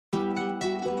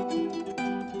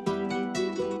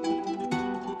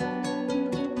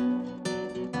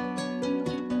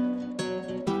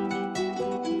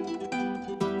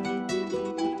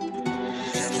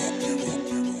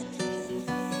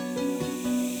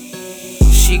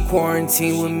She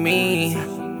quarantined with me,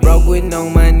 broke with no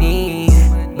money.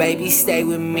 Baby, stay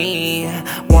with me,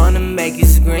 wanna make you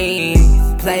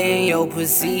scream. Playing your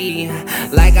pussy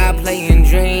like I play in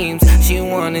dreams. She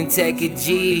wanna take a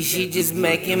G, she just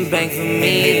making bank for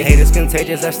me. Hate is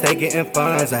contagious, I stay getting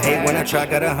funds. I hate when I try,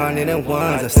 got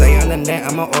 101s. I stay on the net,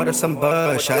 I'ma order some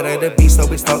buzz. Shot at the beat, so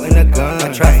we toting a gun.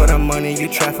 I try for the money, you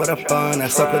try for the fun. I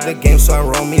suck with the game, so I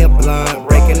roll me a blunt.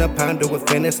 Breaking a pound, do it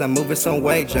finish, I'm moving some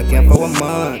weight, jugging for a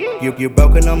month. You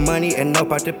broken on money and no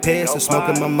part to piss. I'm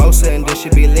smoking mimosa and this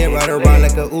should be lit. Ride around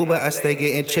like a Uber, I stay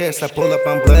getting chips. I pull up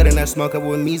on blood and I smoke up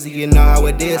with Measy, you know how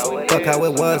it is. Fuck how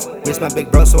it was, miss my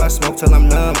big bro, so I smoke till I'm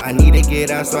numb. I need to get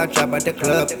out, so I drop out the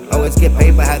club. Always get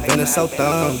paid, but have been so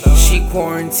thumb. She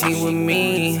quarantined with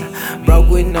me, broke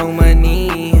with no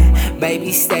money.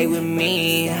 Baby, stay with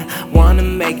me, wanna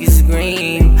make you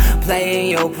scream.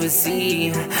 Playing your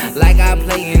pussy like I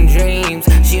play in dreams.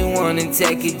 She wanna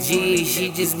take a G,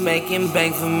 she just making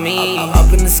bank for me.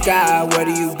 Up in the sky, where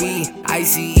do you be?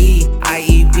 ICE,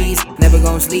 IEBs, never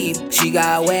gon' sleep. She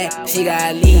got wet, she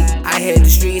got leak. I hit the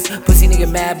streets, pussy nigga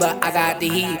mad, but I got the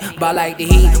heat. Ball like the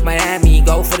heat, Miami,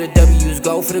 go for the W's,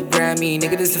 go for the Grammy.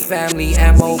 Nigga, this a family,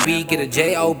 MOB, get a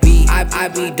JOB. I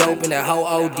be dope in that whole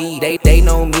OD. They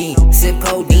know me, sip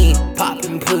codeine,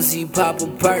 poppin' pussy, pop a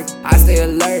perk. I stay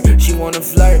alert, she wanna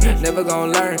flirt, never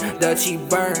gon' learn that she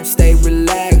burn. Stay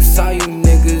relaxed, all you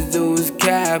niggas do is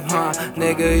cap, huh?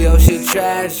 Nigga, yo shit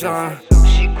trash, huh?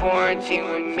 She quarantined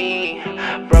with me,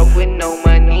 broke with no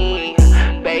money.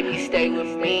 Baby, stay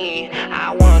with me,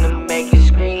 I wanna make you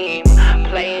scream.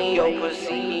 Playing your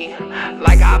pussy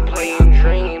like I play in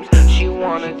dreams. She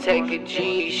wanna take a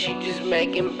G, she just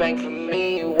making bank for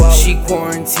me. Whoa. She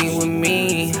quarantined with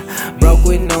me, broke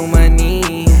with no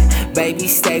money. Baby,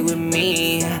 stay with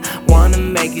me, wanna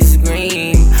make you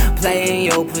scream. Playing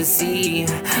your pussy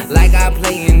like I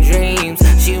play in dreams.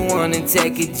 She wanna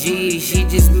take a G, she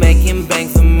just making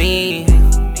bank for me.